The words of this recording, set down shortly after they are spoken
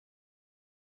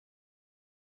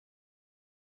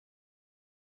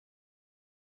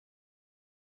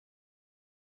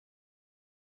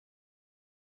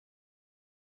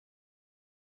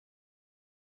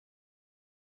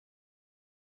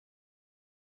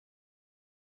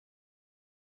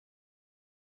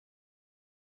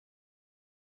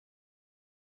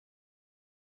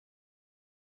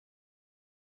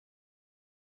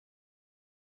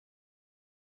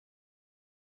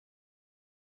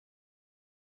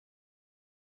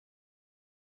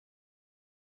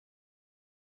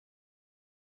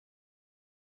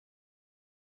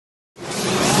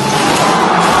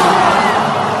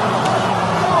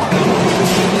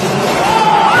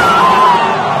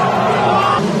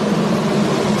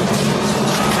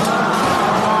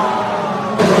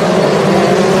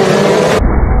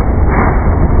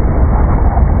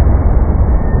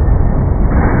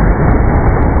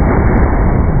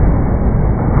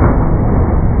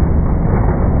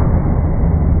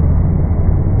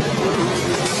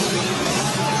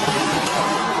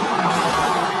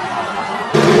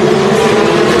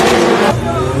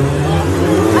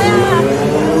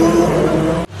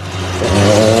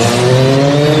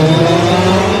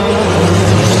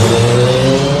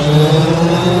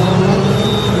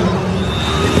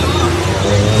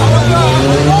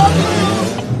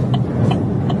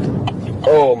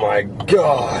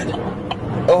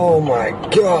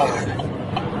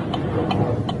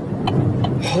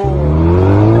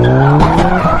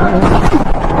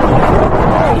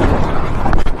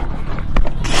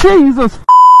Jesus!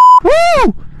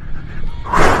 Woo!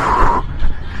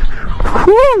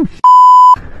 Woo!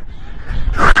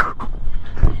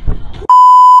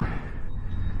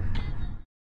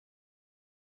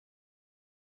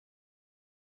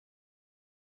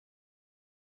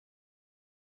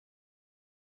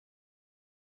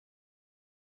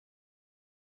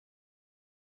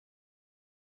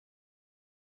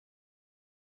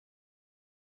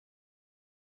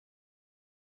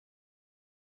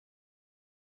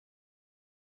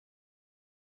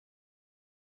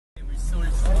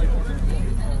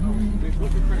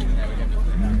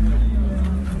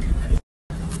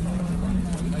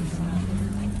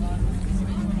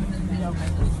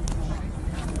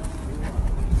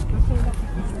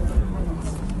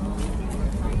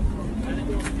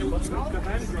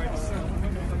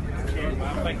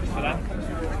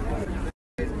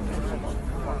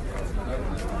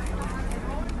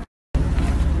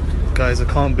 Guys, I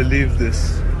can't believe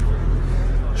this.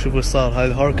 Superstar, هاي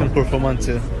الهاركن performance.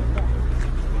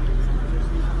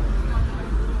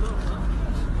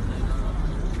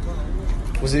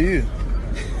 Was it you?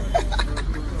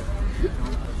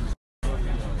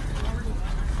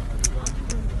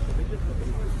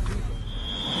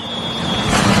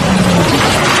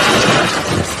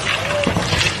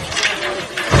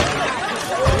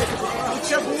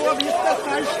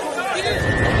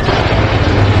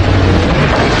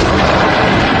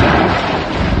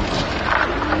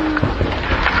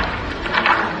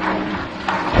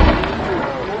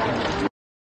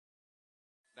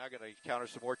 Now going to encounter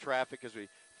some more traffic as we,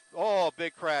 oh,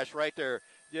 big crash right there.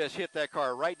 Just hit that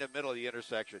car right in the middle of the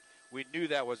intersection. We knew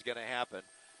that was going to happen.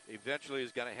 Eventually it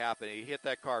was going to happen. He hit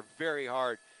that car very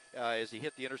hard as he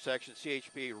hit the intersection.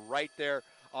 CHP right there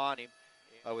on him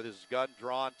with his gun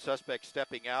drawn, suspect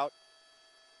stepping out.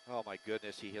 Oh my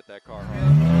goodness, he hit that car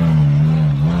hard.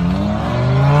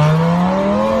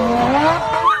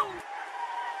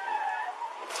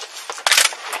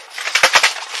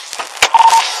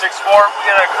 6-4, we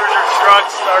got a cruiser truck,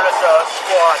 start us a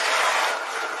squad.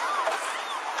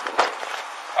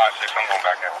 5-6, I'm going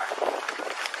back that way.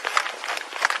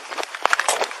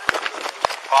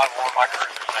 5-1, my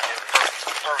cruiser's not getting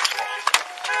service squad.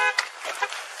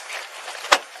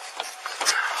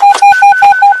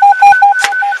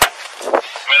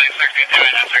 Medic 62,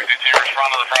 engine 62, respond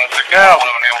to the front of 6111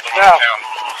 Hamilton Middletown.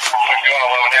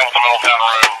 6111 Hamilton Middletown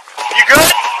Road. You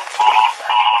good?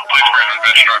 Police prisoner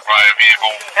been struck by a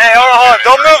vehicle. Hey, hold on.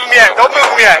 Don't move him yet. Don't move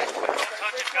him yet.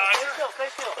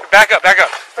 Stay still. Back up.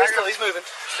 Stay still. He's moving.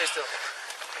 Stay still.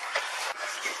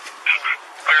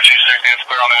 Clear C-60. It's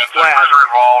clear on that. Prisoner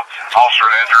involved. Officer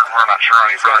injured. We're not sure on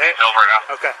any further details right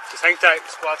now. Okay. Just hang tight.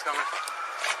 The squad's coming.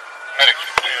 Medic.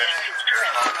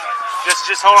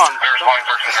 Just hold on. Clear responding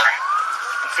 1330.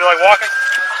 You feel like walking?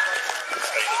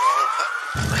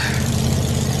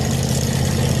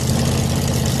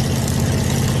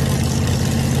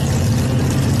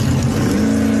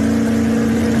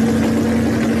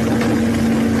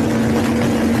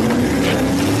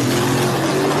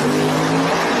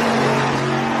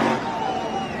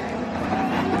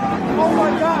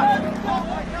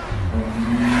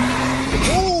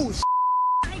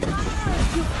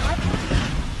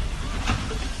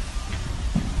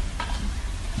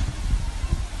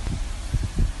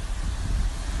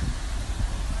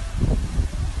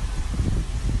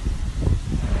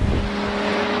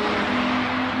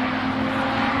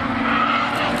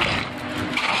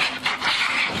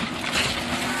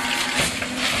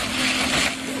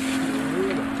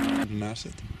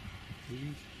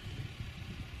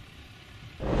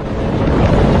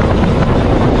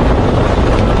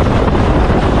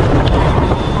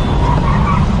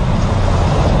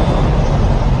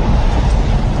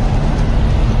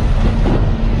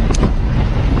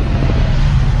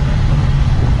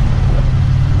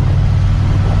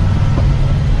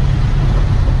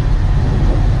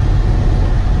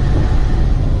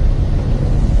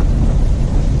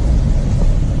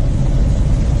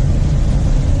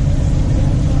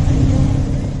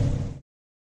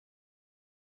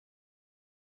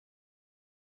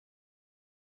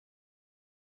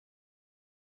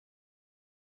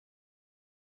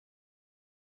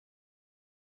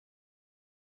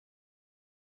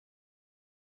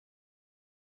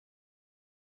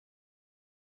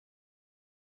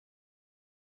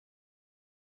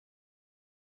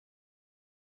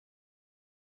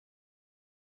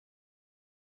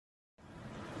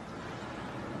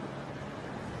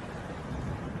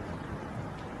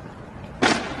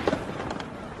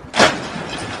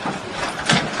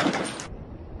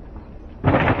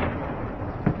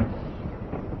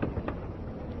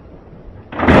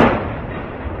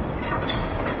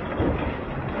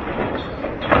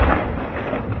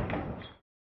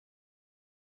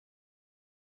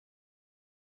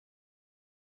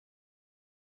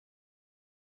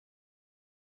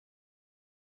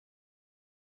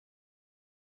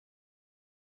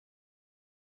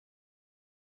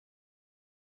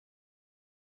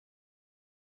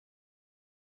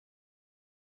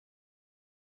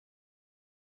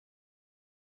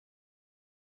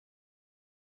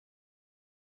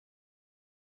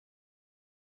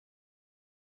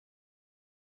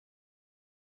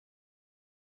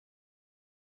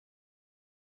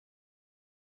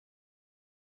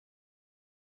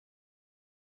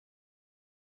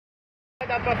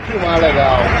 Dá pra filmar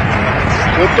legal.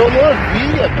 Eu tô numa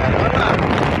via, cara. Olha lá.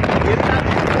 Ele tá...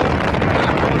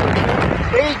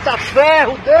 Eita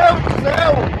ferro! Deus do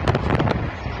céu!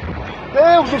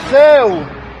 Deus do céu!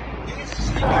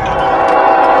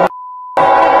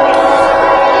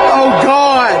 Oh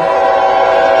God!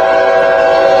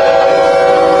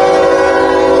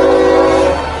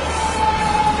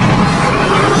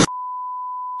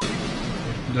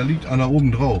 Da liegt einer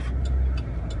oben drauf.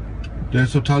 Der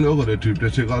ist total irre, der Typ. Der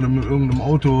ist hier gerade mit irgendeinem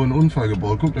Auto einen Unfall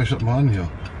gebaut. Guckt euch das mal an hier.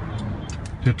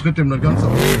 Der tritt dem das Ganze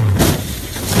auf.